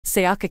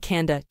Sayaka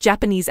Kanda,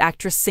 Japanese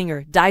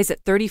actress-singer, dies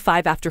at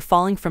 35 after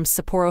falling from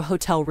Sapporo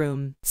hotel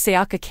room.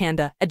 Sayaka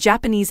Kanda, a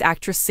Japanese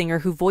actress-singer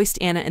who voiced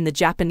Anna in the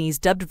Japanese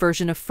dubbed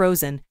version of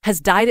Frozen, has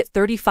died at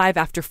 35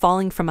 after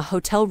falling from a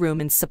hotel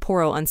room in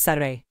Sapporo on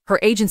Saturday. Her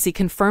agency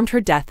confirmed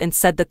her death and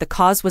said that the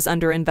cause was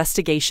under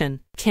investigation.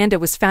 Kanda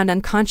was found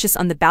unconscious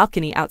on the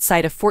balcony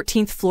outside a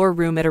 14th floor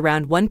room at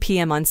around 1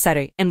 p.m. on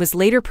Saturday and was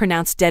later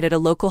pronounced dead at a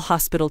local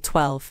hospital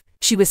 12.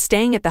 She was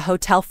staying at the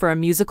hotel for a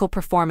musical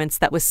performance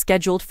that was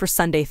scheduled for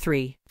Sunday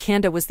 3.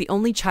 Kanda was the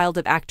only child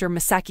of actor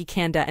Masaki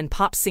Kanda and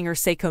pop singer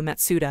Seiko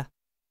Matsuda,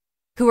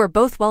 who are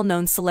both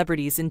well-known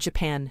celebrities in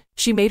Japan.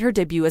 She made her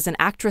debut as an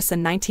actress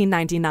in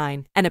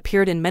 1999 and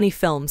appeared in many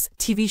films,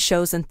 TV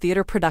shows and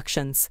theater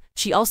productions.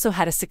 She also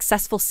had a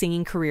successful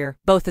singing career,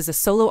 both as a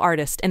solo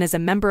artist and as a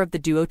member of the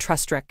duo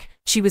Trustrick.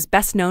 She was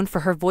best known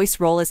for her voice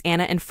role as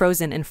Anna in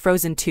Frozen and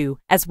Frozen 2,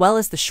 as well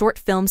as the short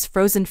films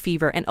Frozen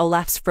Fever and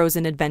Olaf's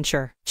Frozen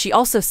Adventure. She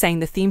also sang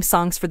the theme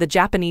songs for the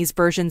Japanese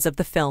versions of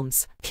the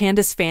films.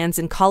 Kanda's fans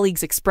and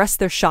colleagues expressed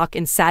their shock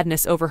and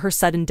sadness over her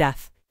sudden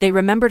death. They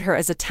remembered her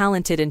as a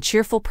talented and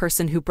cheerful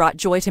person who brought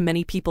joy to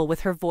many people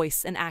with her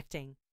voice and acting.